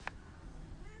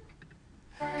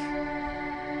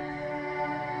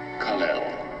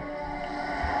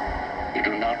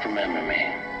remember me.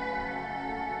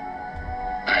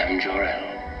 I am Jor-El.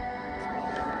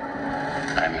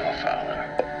 I'm your father.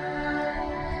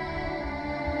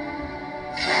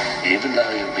 Even though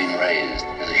you've been raised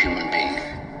as a human being,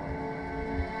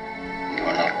 you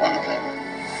are not one of them.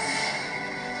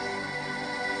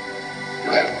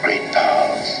 You have great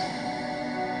powers,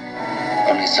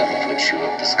 only some of which you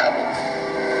have discovered.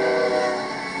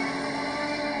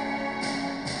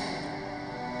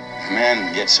 A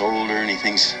man gets older and he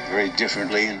thinks very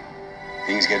differently and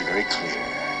things get very clear.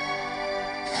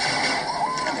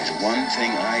 And there's one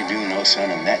thing I do know,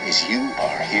 son, and that is you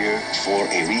are here for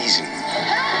a reason.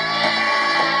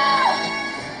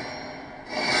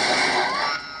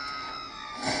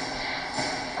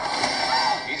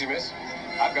 Easy, miss.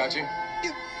 I've got you.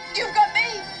 You've got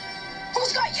me?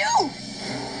 Who's got you?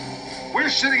 We're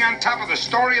sitting on top of the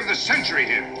story of the century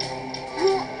here.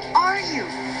 Who are you?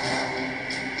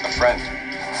 A friend.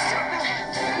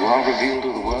 You are revealed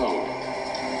to the world,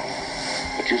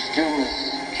 but you still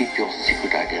must keep your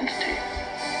secret identity.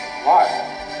 Why?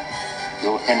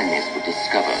 Your enemies will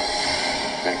discover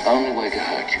the only way to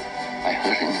hurt you by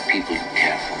hurting the people you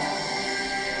care for.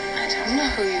 I don't know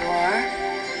who you are.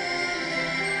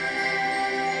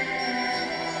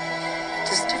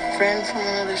 Just a friend from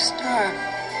another star.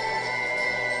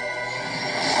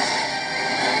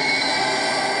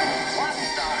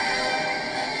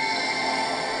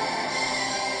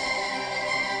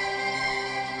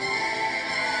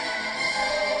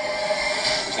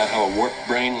 Is that how a warped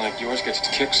brain like yours gets its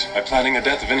kicks? By planning the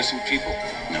death of innocent people?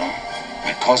 No,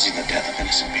 by causing the death of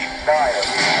innocent people.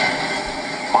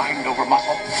 Mind over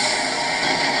muscle.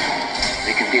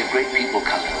 They can be a great people,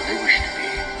 Kal-El. They wish to be.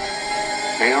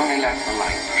 They only lack the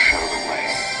light to show the way.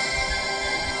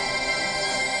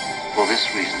 For this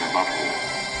reason, above all,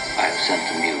 I have sent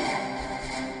them you,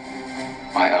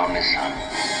 my only son.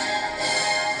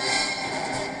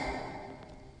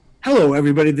 Hello,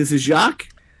 everybody. This is Jacques.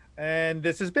 And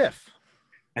this is Biff.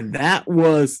 And that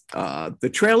was the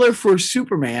trailer for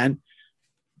Superman,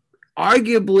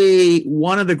 arguably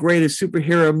one of the greatest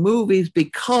superhero movies,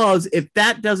 because if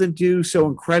that doesn't do so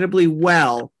incredibly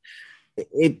well,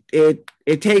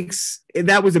 it takes,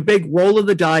 that was a big roll of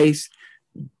the dice.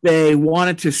 They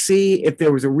wanted to see if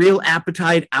there was a real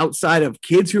appetite outside of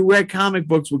kids who read comic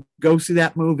books would go see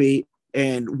that movie.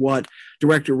 And what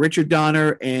director Richard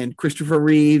Donner and Christopher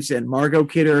Reeves and Margot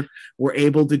Kidder were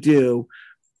able to do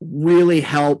really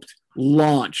helped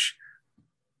launch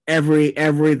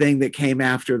everything that came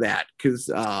after that. Because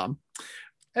and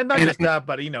not just that,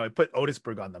 but it put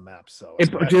Otisburg on the map. So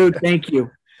dude, thank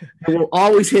you. It will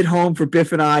always hit home for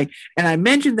Biff and I. And I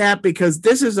mentioned that because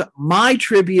this is my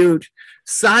tribute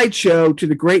sideshow to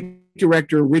the great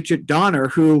director Richard Donner,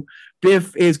 who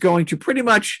Biff is going to pretty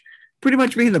much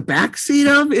be in the back seat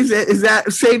of. Is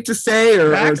that safe to say?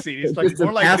 Or back seat? It's like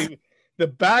more like the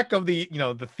back of the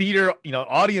the theater,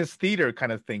 audience theater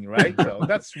kind of thing, right? So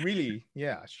that's really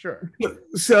sure.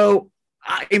 So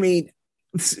I mean,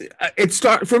 it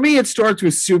starts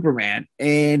with Superman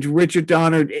and Richard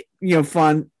Donner.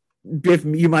 Fun. Biff,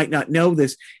 you might not know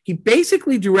this. He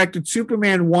basically directed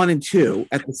Superman 1 and 2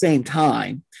 at the same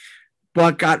time,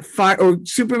 but got fired. Or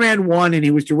Superman 1, and he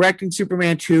was directing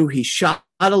Superman 2. He shot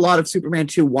a lot of Superman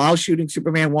 2 while shooting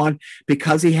Superman 1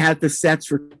 because he had the sets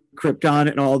for Krypton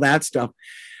and all that stuff.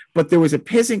 But there was a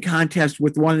pissing contest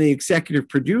with one of the executive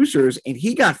producers, and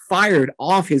he got fired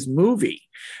off his movie,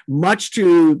 much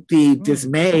to the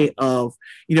dismay of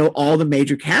all the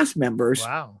major cast members.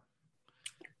 Wow.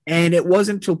 And it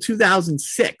wasn't until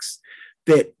 2006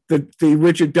 that the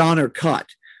Richard Donner cut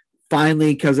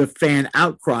finally, because of fan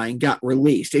outcrying, got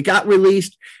released. It got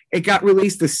released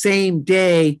the same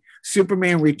day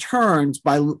Superman Returns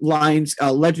by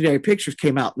Legendary Pictures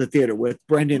came out in the theater with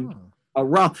Brendan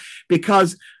Roth,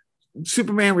 because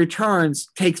Superman Returns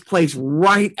takes place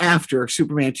right after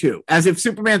Superman 2, as if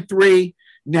Superman 3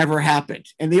 never happened.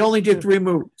 And they only did 3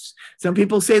 movies. Some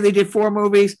people say they did 4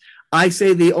 movies. I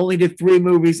say they only did 3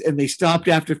 movies, and they stopped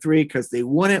after 3 because they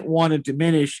wouldn't want to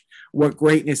diminish what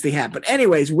greatness they had. But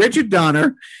anyways, Richard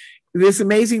Donner, this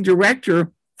amazing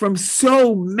director from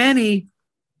so many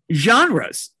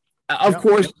genres. Of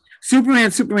course,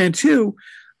 Superman 2,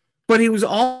 but he was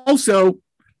also,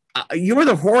 you're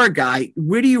the horror guy.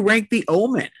 Where do you rank The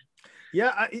Omen?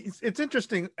 Yeah, it's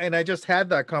interesting, and I just had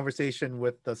that conversation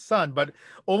with the son, but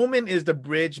Omen is the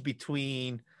bridge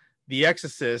between The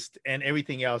Exorcist and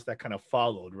everything else that kind of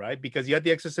followed, right? Because you had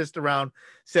The Exorcist around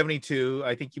 72.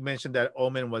 I think you mentioned that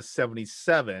Omen was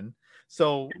 77.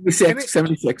 So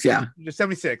 76, yeah.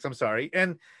 76, I'm sorry.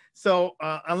 And so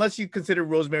unless you consider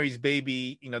Rosemary's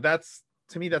Baby, that's,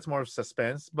 to me, that's more of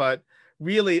suspense. But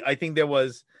really, I think there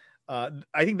was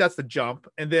I think that's the jump.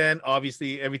 And then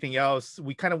obviously everything else,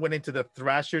 we kind of went into the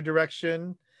Thrasher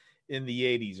direction in the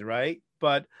 80s, right?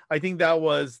 But I think that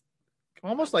was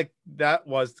almost like that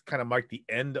was kind of marked the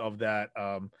end of that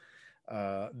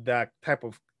that type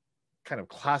of kind of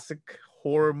classic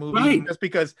horror movie, Right. just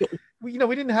because we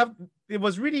didn't have, it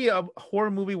was really a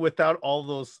horror movie without all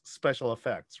those special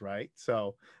effects, right?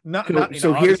 So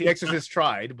obviously Exorcist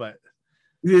tried, but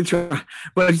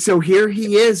But so here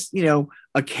he is,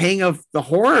 a king of the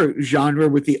horror genre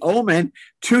with The Omen.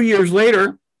 2 years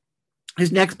later,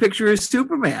 his next picture is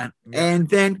Superman. Yeah. And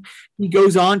then he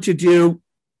goes on to do,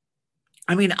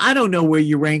 I don't know where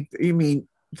you rank,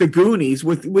 The Goonies.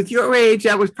 With your age,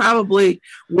 that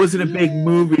wasn't a big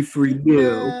movie for you.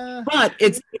 Yeah. But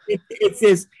it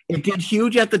did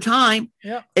huge at the time,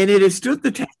 Yeah. and it has stood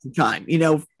the test of time.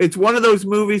 It's one of those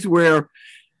movies where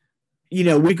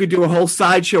we could do a whole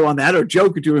sideshow on that, or Joe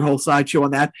could do a whole sideshow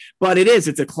on that. But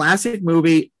it's a classic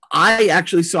movie. I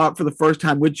actually saw it for the first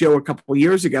time with Joe a couple of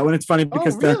years ago, and it's funny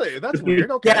because really? That's weird.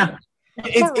 Okay. Yeah,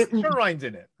 Ryan's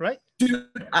in it, right? Dude,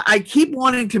 I keep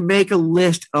wanting to make a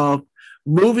list of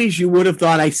movies you would have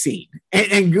thought I'd seen,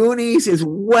 and Goonies is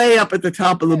way up at the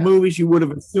top of the movies you would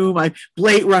have assumed.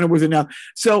 Blade Runner was enough,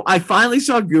 so I finally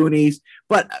saw Goonies.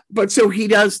 But so he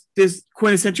does this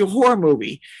quintessential horror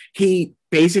movie. He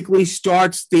basically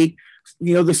starts the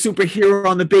superhero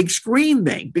on the big screen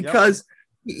thing, because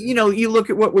you look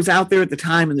at what was out there at the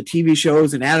time in the TV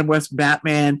shows and Adam West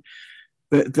Batman,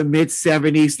 the mid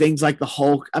 70s, things like the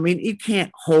Hulk. You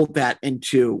can't hold that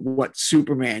into what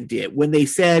Superman did. When they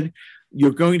said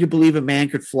you're going to believe a man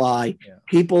could fly,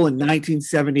 people in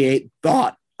 1978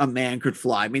 thought a man could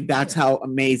fly. That's how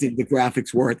amazing the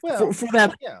graphics were for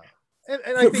that. Yeah.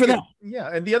 And I think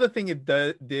and the other thing it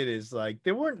did is, like,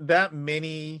 there weren't that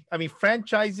many.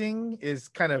 Franchising is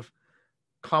kind of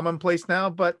commonplace now,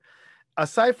 but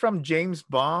aside from James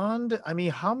Bond,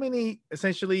 how many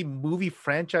essentially movie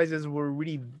franchises were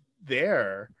really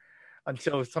there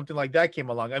until something like that came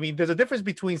along? There's a difference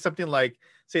between something like,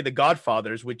 say, The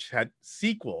Godfathers, which had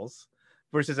sequels,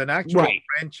 versus an actual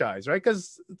franchise, right?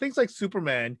 Because things like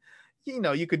Superman,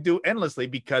 you could do endlessly,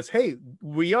 because, hey,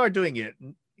 we are doing it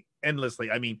endlessly.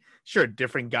 Sure,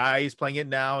 different guys playing it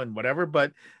now and whatever,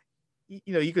 but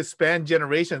you could span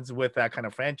generations with that kind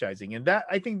of franchising. And that,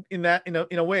 I think, in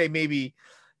a way, maybe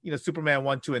Superman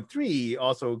 1, 2, and 3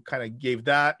 also kind of gave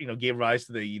rise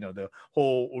to the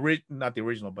whole not the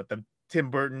original, but the Tim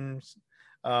Burton's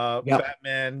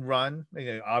Batman run.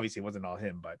 Obviously it wasn't all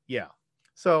him, but yeah.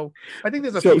 So I think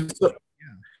there's a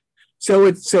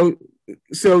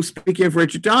So speaking of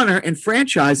Richard Donner and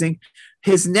franchising,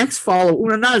 his next follow,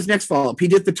 well, not his next follow-up, he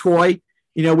did The Toy,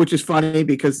 which is funny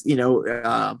because,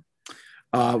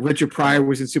 Richard Pryor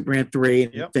was in Superman 3,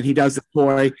 and then he does The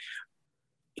Toy.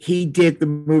 He did the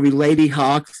movie Lady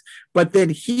Hawks, but then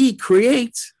he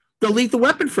creates the Lethal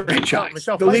Weapon franchise.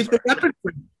 The Lethal Weapon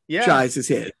franchise is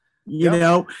his.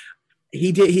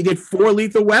 He did 4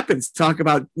 Lethal Weapons. Talk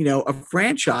about, a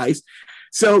franchise.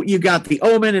 So you got The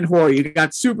Omen and horror. You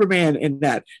got Superman in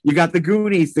that. You got The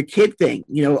Goonies, the kid thing,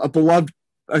 a beloved,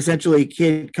 essentially,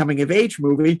 kid coming of age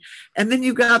movie. And then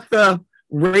you got the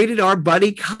rated R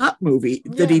buddy cop movie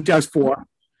that he does for.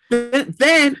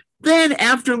 Then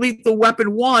after Lethal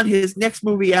Weapon 1, his next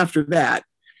movie after that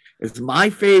is my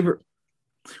favorite,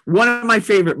 one of my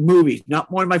favorite movies,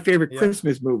 not one of my favorite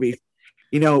Christmas movies,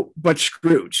 but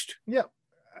Scrooged. Yeah.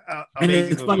 And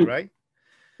Amazing it's movie, funny, right?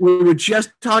 We were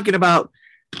just talking about,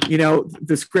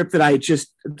 the script that I've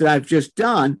just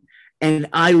done, and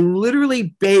I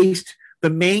literally based the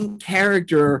main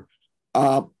character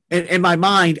in my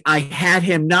mind. I had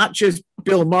him not just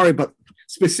Bill Murray, but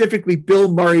specifically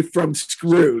Bill Murray from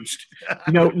Scrooged.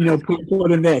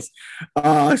 Put in this.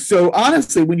 So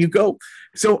honestly, when you go,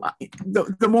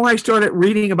 the more I started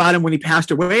reading about him when he passed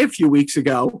away a few weeks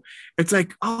ago, it's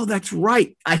like, oh, that's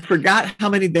right. I forgot how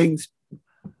many things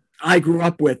I grew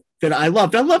up with that I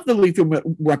loved. I loved the Lethal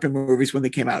Weapon movies when they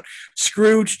came out.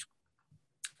 Scrooged,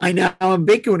 I'm a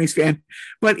big Goonies fan,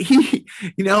 but he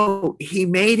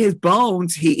made his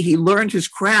bones. He learned his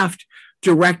craft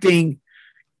directing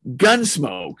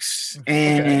Gunsmokes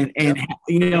and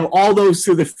all those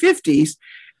through the 50s.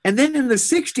 And then in the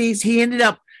 60s, he ended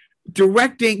up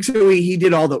directing. So he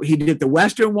did the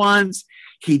Western ones.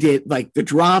 He did like the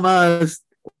dramas,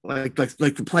 like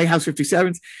the Playhouse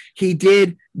 57s. He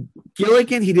did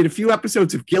Gilligan. He did a few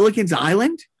episodes of Gilligan's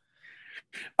Island.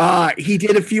 He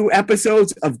did a few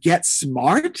episodes of Get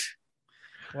Smart.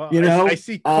 Well, I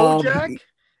see Kojak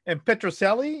and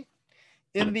Petrocelli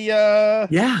in the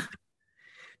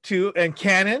and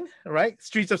Cannon, right?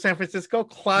 Streets of San Francisco,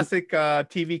 classic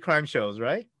TV crime shows,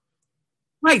 right?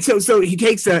 Right. So he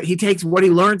takes what he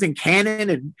learns in Canon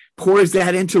and pours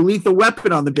that into Lethal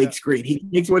Weapon on the big screen. He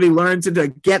takes what he learns into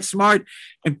Get Smart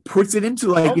and puts it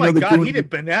into Oh my God, he did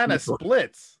Banana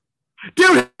Splits.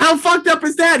 Dude, how fucked up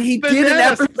is that? He did an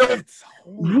episode.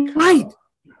 Right.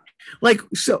 Like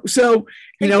so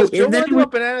you know, does Joe and then want to do a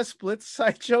Banana Splits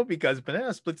sideshow? Because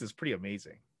Banana Splits is pretty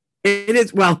amazing. it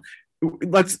is. Well,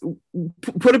 let's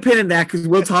put a pin in that because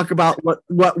we'll talk about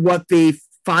what the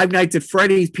Five Nights at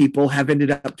Freddy's people have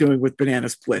ended up doing with Banana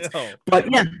Splits. But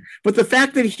the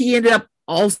fact that he ended up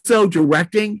also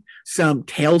directing some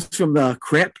Tales from the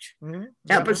Crypt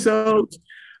episodes.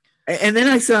 And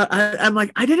then I'm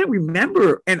like, I didn't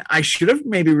remember, and I should have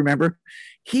maybe remembered,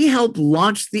 he helped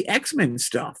launch the X-Men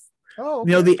stuff. Oh,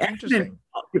 okay. You know, the X-Men.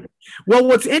 Well,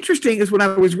 what's interesting is when I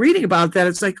was reading about that,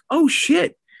 it's like, oh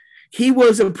shit, he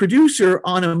was a producer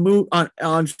on a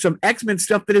on some X-Men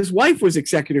stuff that his wife was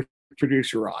executive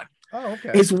producer on. Oh,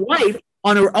 okay. His wife,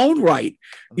 on her own right,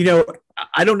 you know,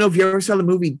 I don't know if you ever saw the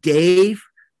movie Dave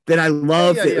that I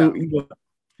love.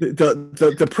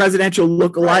 The presidential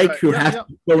lookalike who has to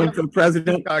go in for the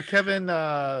president. Kevin,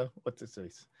 what's his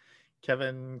face?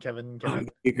 Kevin. Oh,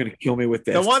 you're gonna kill me with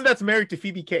this. The one that's married to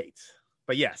Phoebe Cates.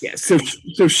 But yes. Yeah. So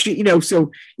she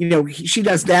she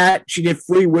does that. She did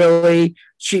Free Willy.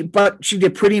 She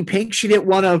did Pretty in Pink. She did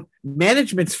one of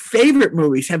management's favorite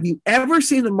movies. Have you ever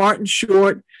seen the Martin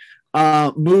Short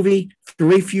movie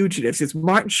Three Fugitives? It's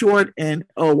Martin Short and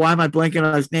why am I blanking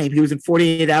on his name? He was in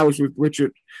 48 Hours with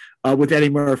Richard with Eddie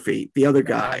Murphy, the other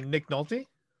guy. Nick Nolte.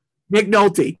 Nick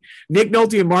Nolte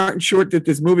and Martin Short did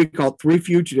this movie called Three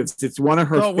Fugitives. It's one of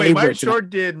her favorites. Wait, Martin Short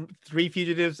did Three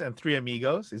Fugitives and Three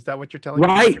Amigos. Is that what you're telling me?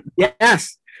 Right.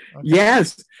 Yes. Okay.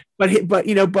 Yes. But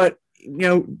you know,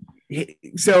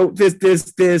 so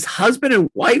this husband and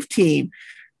wife team.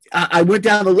 I went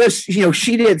down the list. You know,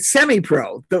 she did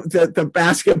Semi-Pro, the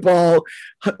basketball,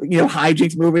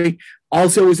 hijinks movie.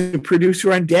 Also was a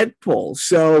producer on Deadpool.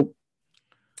 So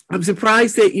I'm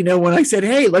surprised that, when I said,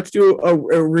 hey, let's do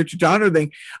a Richard Donner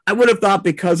thing, I would have thought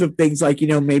because of things like,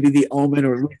 maybe The Omen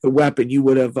or The Weapon, you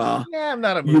would have. I'm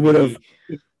not a movie. You would have.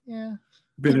 Yeah.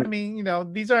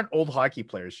 These aren't old hockey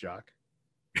players, Jacques.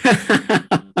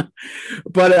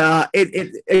 But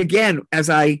it again, as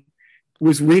I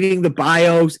was reading the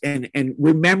bios and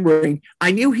remembering,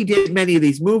 I knew he did many of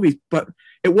these movies, but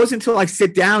it wasn't until I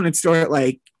sit down and start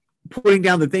like putting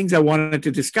down the things I wanted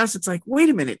to discuss. It's like, wait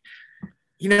a minute.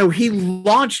 He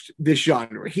launched this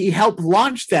genre. He helped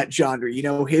launch that genre.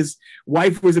 His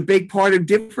wife was a big part of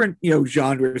different,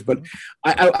 genres. But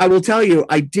I will tell you,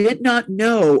 I did not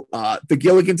know the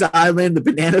Gilligan's Island, the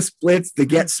Banana Splits, the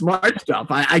Get Smart stuff.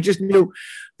 I just knew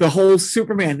the whole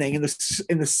Superman thing in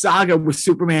the saga with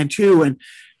Superman 2. And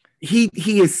he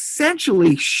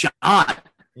essentially shot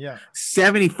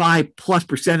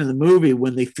 75+% of the movie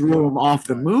when they threw him off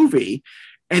the movie.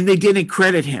 And they didn't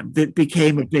credit him. That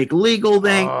became a big legal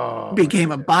thing,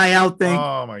 became a buyout thing.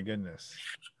 Oh my goodness!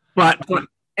 But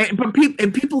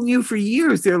people knew for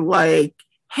years. They're like,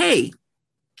 "Hey,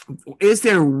 is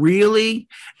there really?"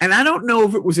 And I don't know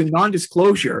if it was a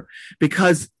non-disclosure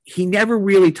because he never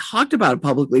really talked about it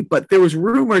publicly. But there was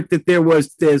rumored that there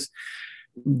was this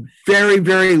very,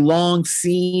 very long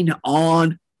scene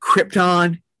on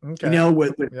Krypton.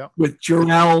 With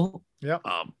Jor-El,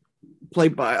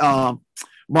 played by.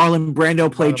 Marlon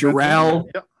Brando played Jor-El,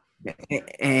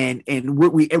 and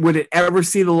would it ever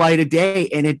see the light of day?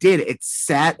 And it did. It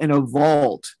sat in a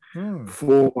vault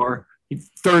for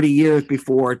 30 years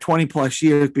before, 20+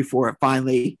 years before it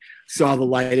finally saw the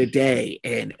light of day.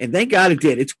 And thank God it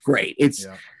did. It's great. It's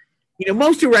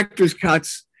most director's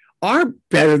cuts are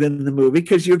better than the movie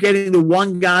because you're getting the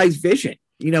one guy's vision.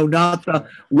 Not the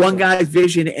one guy's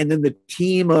vision and then the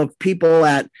team of people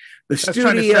at the studio.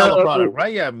 Trying to sell the product,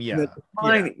 right? Yeah.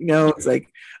 It's like,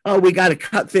 oh, we got to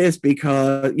cut this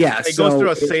because it goes through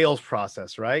a sales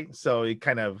process, right? So it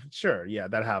kind of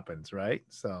that happens, right?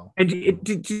 So. And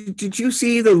did you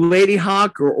see the Lady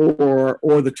Hawk or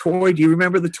the toy? Do you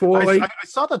remember the toy? I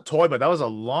saw the toy, but that was a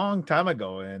long time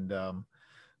ago, and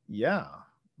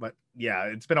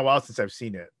it's been a while since I've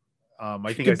seen it.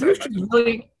 I think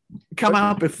really come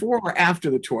out before or after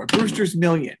the tour? Brewster's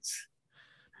Millions.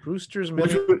 I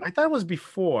thought it was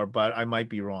before, but I might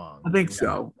be wrong. I think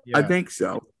so.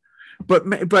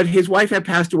 But his wife had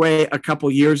passed away a couple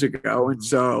years ago, and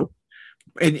so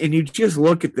and you just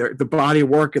look at the body of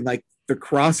work and like the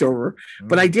crossover.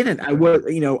 But I didn't. I was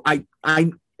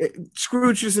I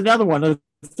Scrooge is another one.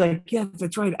 It's like, yeah,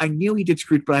 that's right. I knew he did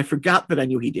Scrooge, but I forgot that I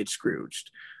knew he did Scrooged.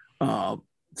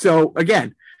 So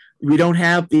again, we don't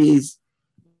have these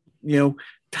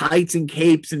tights and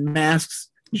capes and masks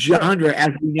genre as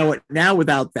we know it now.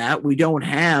 Without that, we don't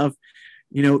have,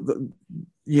 the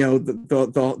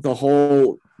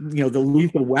whole, the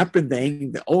Lethal Weapon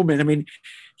thing, the Omen. I mean,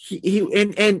 he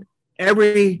and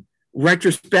every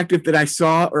retrospective that I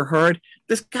saw or heard,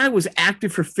 this guy was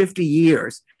active for 50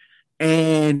 years,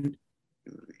 and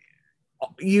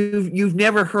you've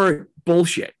never heard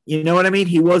bullshit. You know what I mean?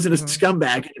 He wasn't a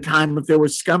scumbag at the time if there were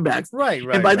scumbags. Right.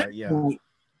 And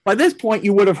by this point,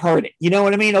 you would have heard it. You know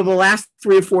what I mean? Over the last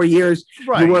 3 or 4 years,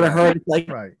 you would have heard it. Like,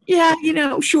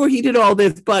 yeah, sure, he did all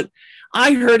this, but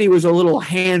I heard he was a little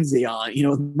handsy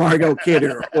on, Margot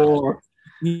Kidder, or,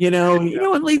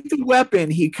 in Lethal Weapon,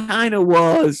 he kind of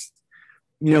was,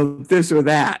 this or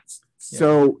that. Yeah.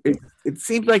 So it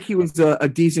seems like he was a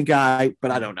decent guy,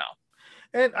 but I don't know.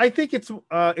 And I think it's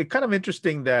kind of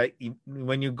interesting that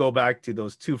when you go back to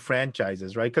those two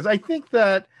franchises, right? Because I think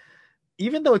that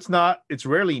even though it's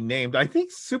rarely named, I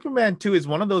think Superman 2 is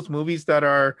one of those movies that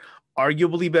are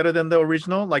arguably better than the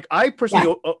original. Like I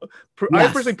personally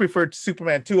preferred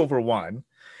Superman 2 over 1.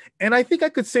 And I think I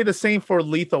could say the same for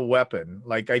Lethal Weapon.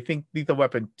 Like I think Lethal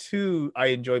Weapon 2 I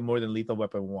enjoy more than Lethal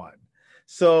Weapon 1.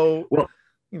 So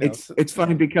it's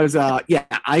funny because I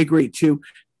agree too.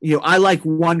 I like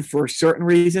 1 for certain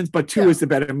reasons, but 2 is the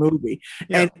better movie.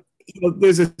 Yeah. And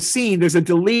there's a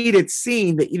deleted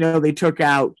scene that they took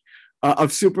out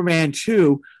of Superman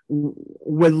 2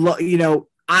 when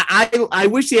I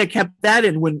wish they had kept that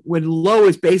in when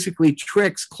Lois basically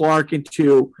tricks Clark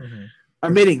into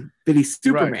admitting that he's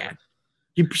Superman.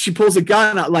 Right. She pulls a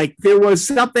gun out. Like there was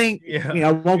something.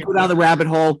 I won't go down the rabbit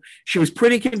hole. She was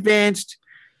pretty convinced.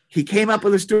 He came up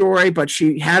with a story, but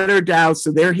she had her doubts.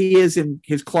 So there he is in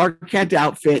his Clark Kent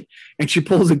outfit, and she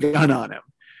pulls a gun on him,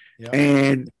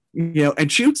 and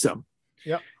shoots him.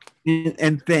 Yep.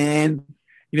 And then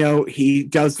he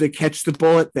does the catch the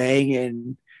bullet thing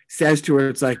and says to her,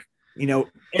 it's like,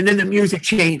 and then the music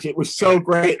changed. It was so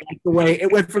great, like the way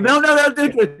it went from no, dun,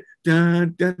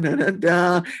 dun, dun, dun,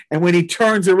 dun. And when he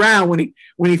turns around,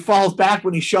 when he falls back,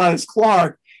 when he shot his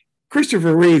Clark,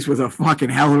 Christopher Reeves was a fucking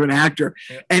hell of an actor.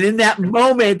 Yeah. And in that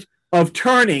moment of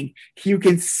turning, you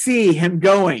can see him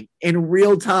going in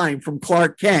real time from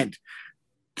Clark Kent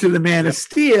to the Man of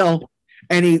Steel.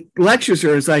 And he lectures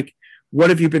her, is like, what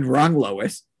have you been wrong,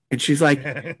 Lois? And she's like,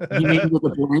 you mean with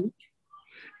a blink?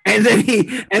 And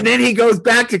then he goes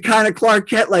back to kind of Clark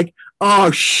Kent, like,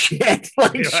 oh shit!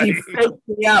 Like she freaked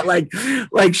me out, like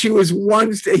she was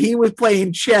he was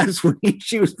playing chess when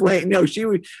she was playing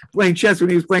chess when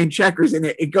he was playing checkers, and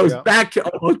it goes back to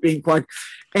almost being Clark.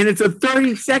 And it's a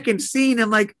 30-second scene.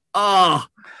 I'm like, oh,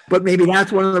 but maybe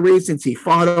that's one of the reasons he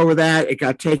fought over that. It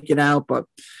got taken out, but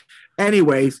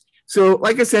anyways. So,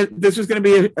 like I said, this was going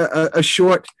to be a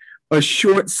short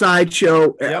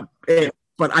sideshow. Yep.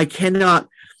 But I cannot.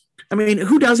 I mean,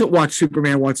 who doesn't watch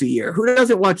Superman once a year? Who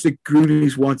doesn't watch the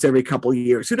Goonies once every couple of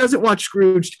years? Who doesn't watch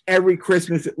Scrooge every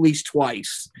Christmas at least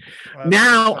twice?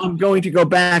 Now I'm going to go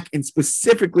back and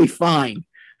specifically find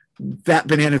that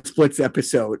Banana Splits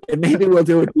episode, and maybe we'll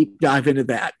do a deep dive into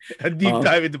that. A deep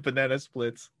dive into Banana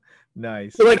Splits.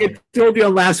 Nice. So, like I told you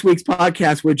on last week's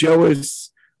podcast,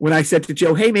 when I said to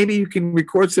Joe, hey, maybe you can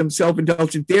record some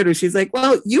self-indulgent theater, she's like,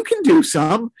 well, you can do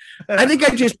some. I think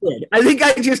I just did.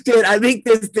 I think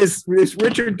this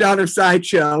Richard Donner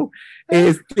sideshow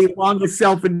is the longest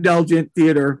self-indulgent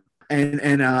theater. And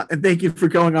thank you for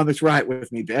going on this ride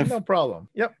with me, Biff. No problem.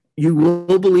 Yep. You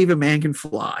will believe a man can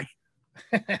fly.